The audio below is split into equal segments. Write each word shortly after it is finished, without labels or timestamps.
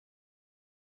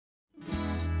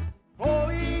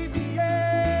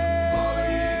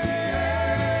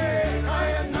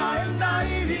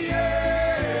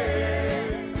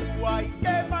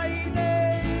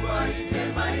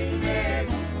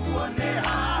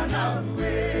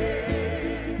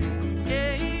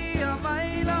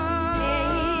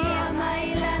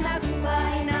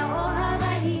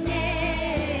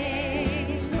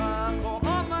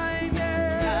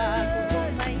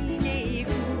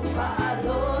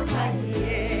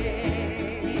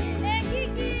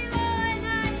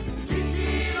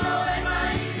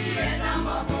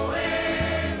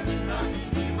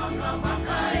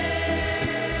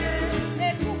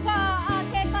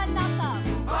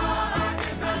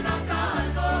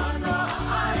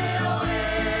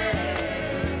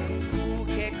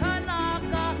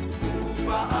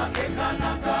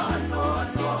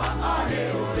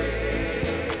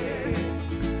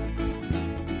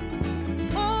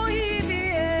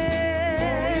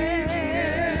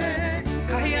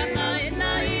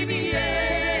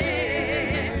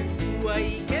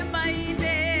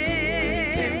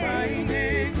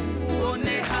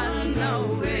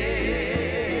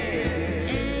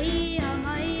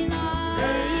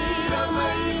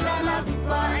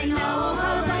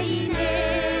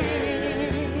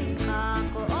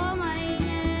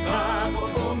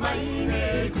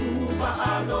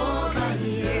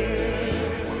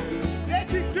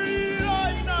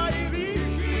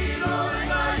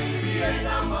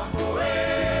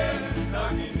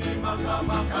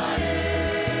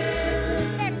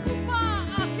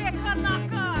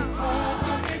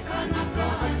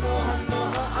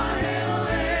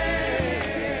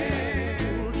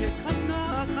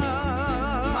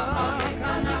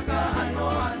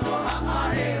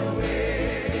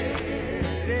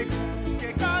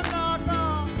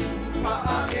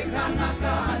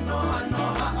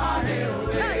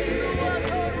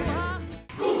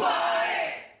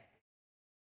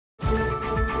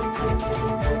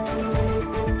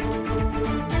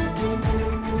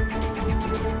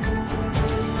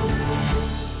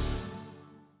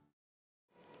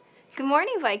Good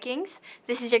morning, Vikings.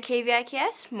 This is your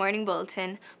KVIKS Morning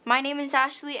Bulletin. My name is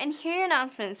Ashley, and here are your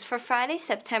announcements for Friday,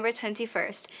 September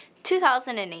 21st,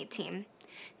 2018.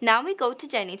 Now we go to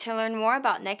Jenny to learn more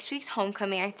about next week's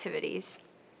homecoming activities.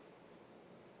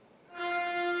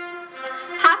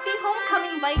 Happy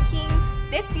Homecoming, Vikings!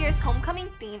 This year's homecoming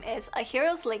theme is A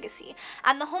Hero's Legacy,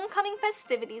 and the homecoming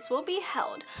festivities will be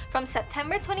held from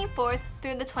September 24th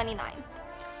through the 29th.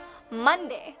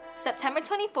 Monday, September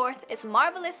 24th is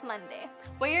Marvelous Monday.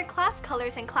 Wear your class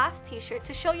colors and class t-shirt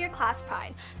to show your class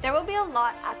pride. There will be a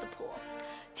lot at the pool.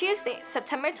 Tuesday,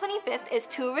 September 25th is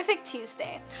Terrific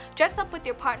Tuesday. Dress up with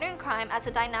your partner in crime as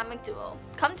a dynamic duo.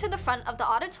 Come to the front of the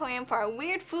auditorium for our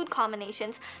weird food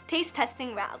combinations taste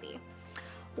testing rally.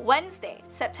 Wednesday,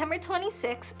 September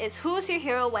 26th is Who's Your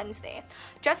Hero Wednesday.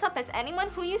 Dress up as anyone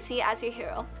who you see as your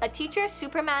hero. A teacher,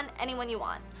 Superman, anyone you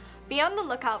want. Be on the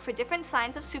lookout for different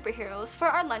signs of superheroes for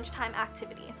our lunchtime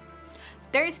activity.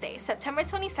 Thursday, September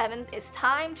 27th is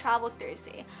Time Travel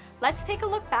Thursday. Let's take a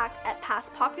look back at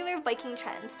past popular Viking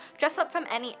trends. Dress up from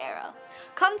any era.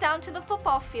 Come down to the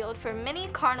football field for mini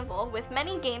carnival with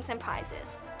many games and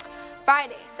prizes.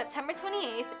 Friday, September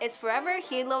 28th is Forever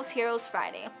Hilo's Heroes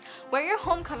Friday. Wear your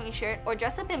homecoming shirt or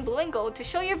dress up in blue and gold to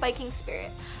show your Viking spirit.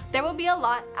 There will be a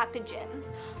lot at the gym.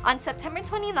 On September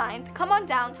 29th, come on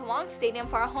down to Wong Stadium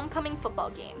for our homecoming football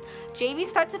game. JV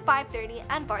starts at 5:30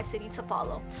 and varsity to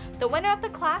follow. The winner of the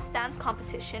class dance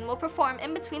competition will perform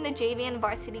in between the JV and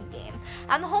varsity game,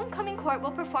 and the homecoming court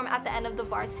will perform at the end of the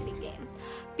varsity game.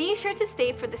 Be sure to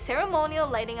stay for the ceremonial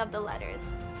lighting of the letters.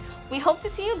 We hope to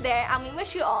see you there, and we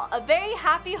wish you all a very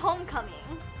happy homecoming.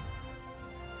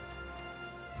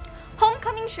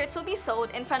 Homecoming shirts will be sold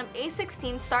in front of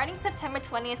A16 starting September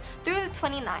 20th through the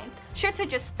 29th. Shirts are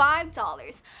just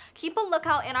 $5. Keep a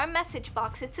lookout in our message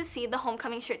boxes to see the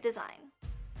homecoming shirt design.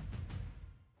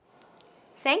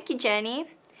 Thank you, Jenny.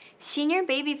 Senior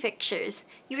baby pictures.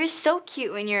 You were so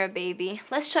cute when you were a baby.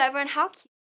 Let's show everyone how cute.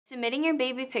 Submitting your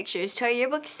baby pictures to our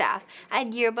yearbook staff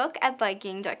at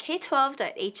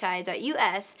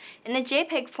yearbook@viking.k12.hi.us in a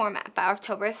JPEG format by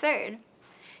October 3rd.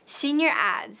 Senior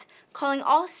ads. Calling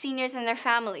all seniors and their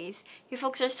families. Your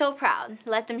folks are so proud.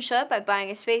 Let them show it by buying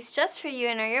a space just for you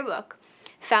in our yearbook.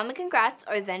 Family Congrats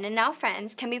or Then and Now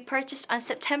Friends can be purchased on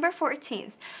September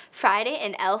 14th, Friday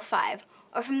in L5,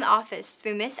 or from the office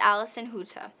through Miss Allison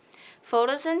Huta.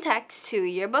 Photos and text to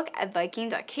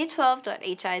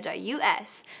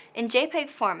yearbook@viking.k12.hi.us in JPEG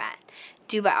format,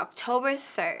 due by October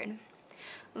 3rd.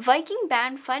 Viking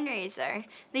Band Fundraiser.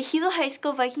 The Hilo High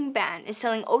School Viking Band is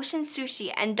selling Ocean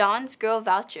Sushi and Dawn's Grill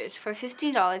vouchers for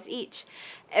 $15 each.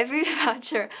 Every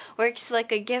voucher works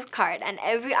like a gift card, and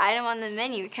every item on the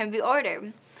menu can be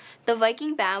ordered. The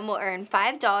Viking Band will earn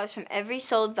 $5 from every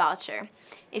sold voucher.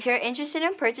 If you're interested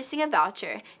in purchasing a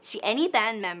voucher, see any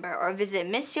band member or visit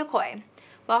Miss Yokoi.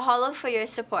 Mahalo for your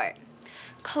support.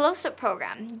 Close-up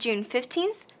program, June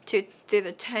 15th through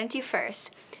the 21st,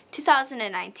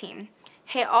 2019.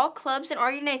 Hey, all clubs and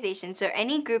organizations or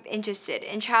any group interested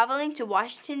in traveling to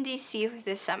Washington, D.C.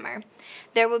 this summer.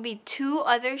 There will be 2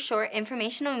 other short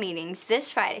informational meetings this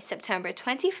Friday, September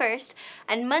 21st,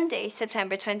 and Monday,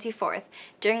 September 24th,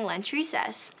 during lunch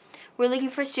recess. We're looking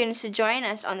for students to join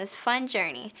us on this fun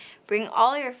journey. Bring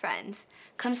all your friends.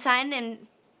 Come sign in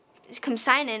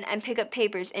and pick up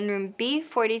papers in room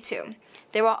B42.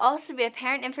 There will also be a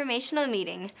parent informational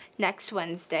meeting next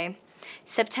Wednesday,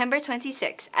 September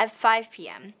 26th at 5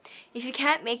 p.m. If you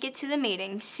can't make it to the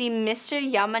meeting, see Mr.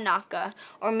 Yamanaka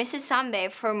or Mrs. Sambe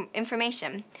for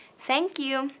information. Thank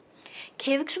you.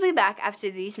 KVIKS will be back after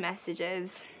these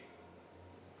messages.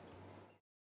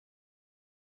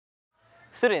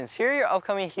 Students, here are your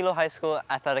upcoming Hilo High School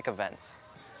athletic events.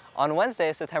 On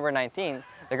Wednesday, September 19th,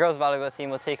 the girls volleyball team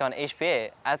will take on HIDOE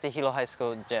A at the Hilo High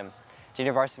School gym.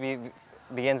 Junior varsity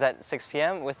begins at 6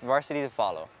 p.m. with varsity to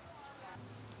follow.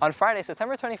 On Friday,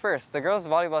 September 21st, the girls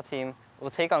volleyball team will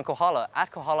take on Kohala at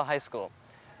Kohala High School.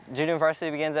 Junior varsity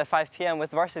begins at 5 p.m.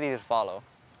 with varsity to follow.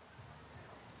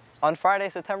 On Friday,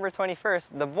 September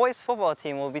 21st, the boys football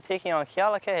team will be taking on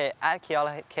Kealakehe at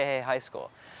Kealakehe High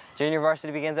School. Junior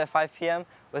varsity begins at 5 p.m.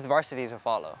 with varsity to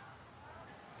follow.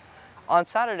 On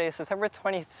Saturday, September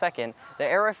 22nd, the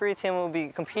air referee team will be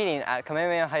competing at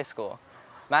Kamehameha High School.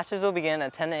 Matches will begin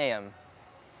at 10 a.m.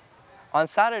 On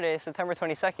Saturday, September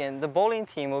 22nd, the bowling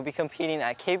team will be competing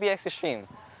at KVIKS Extreme.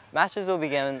 Matches will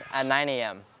begin at 9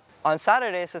 a.m. On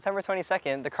Saturday, September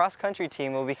 22nd, the cross-country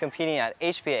team will be competing at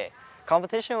HIDOE A.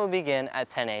 Competition will begin at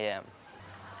 10 a.m.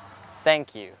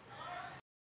 Thank you.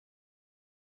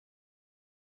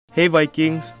 Hey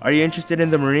Vikings, are you interested in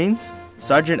the Marines?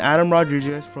 Sergeant Adam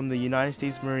Rodriguez from the United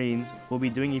States Marines will be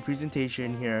doing a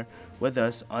presentation here with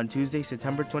us on Tuesday,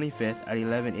 September 25th at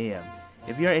 11 a.m.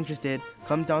 If you are interested,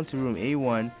 come down to room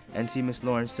A1 and see Ms.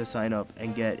 Lawrence to sign up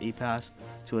and get a pass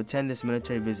to attend this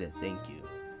military visit. Thank you.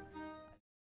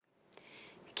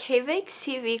 KVIKS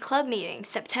TV Club Meeting,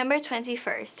 September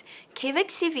 21st.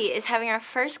 KVIKS TV is having our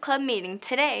first club meeting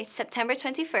today, September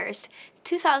 21st,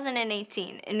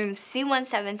 2018, in room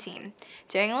C117,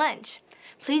 during lunch.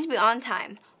 Please be on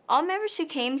time. All members who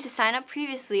came to sign up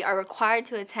previously are required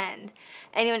to attend.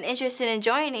 Anyone interested in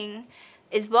joining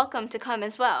is welcome to come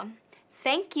as well.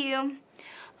 Thank you.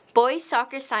 Boys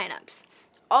soccer signups.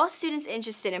 All students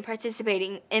interested in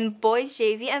participating in boys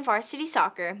JV and varsity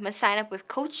soccer must sign up with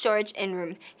Coach George in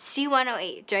room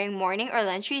C108 during morning or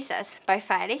lunch recess by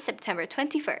Friday, September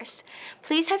 21st.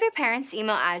 Please have your parents'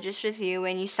 email address with you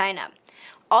when you sign up.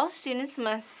 All students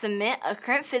must submit a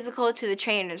current physical to the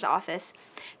trainer's office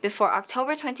before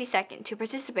October 22nd to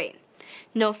participate.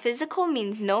 No physical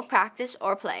means no practice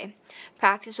or play.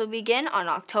 Practice will begin on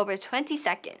October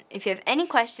 22nd. If you have any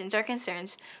questions or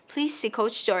concerns, please see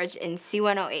Coach George in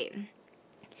C108.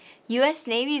 U.S.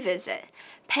 Navy visit.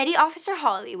 Petty Officer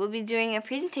Hawley will be doing a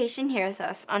presentation here with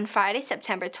us on Friday,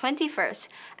 September 21st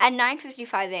at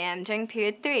 9:55 a.m. during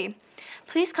period 3.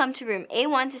 Please come to room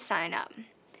A1 to sign up.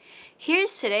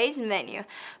 Here's today's menu.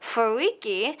 For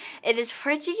wiki, it is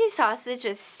Portuguese sausage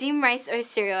with steamed rice or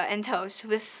cereal and toast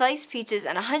with sliced peaches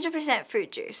and 100%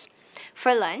 fruit juice.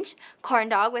 For lunch, corn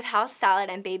dog with house salad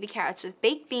and baby carrots with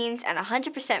baked beans and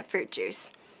 100% fruit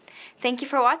juice. Thank you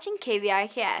for watching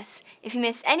KVIKS. If you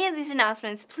missed any of these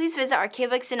announcements, please visit our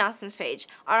KVIKS announcements page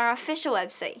on our official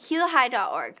website,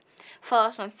 hilohigh.org. Follow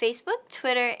us on Facebook,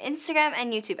 Twitter, Instagram,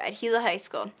 and YouTube at Hilo High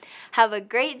School. Have a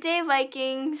great day,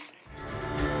 Vikings!